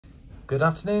Good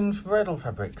afternoon from Bridal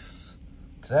Fabrics.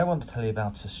 Today I want to tell you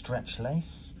about a stretch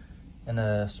lace in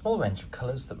a small range of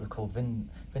colours that we call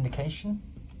Vindication.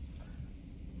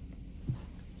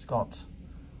 It's got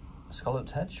a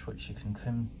scalloped edge which you can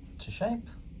trim to shape.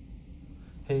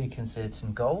 Here you can see it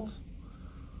in gold.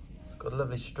 It's got a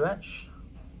lovely stretch,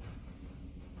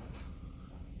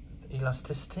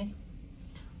 elasticity.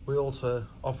 We also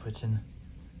offer it in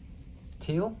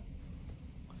teal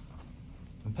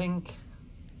and pink,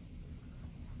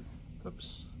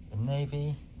 in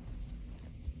navy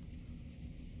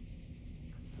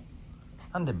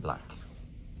and in black.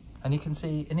 And you can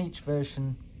see in each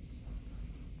version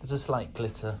there's a slight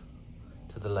glitter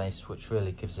to the lace which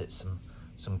really gives it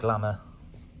some glamour.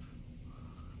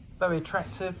 Very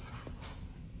attractive.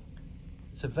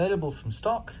 It's available from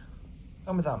stock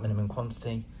and without minimum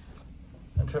quantity.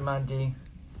 And to remind you,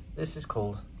 this is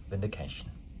called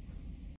Vindication.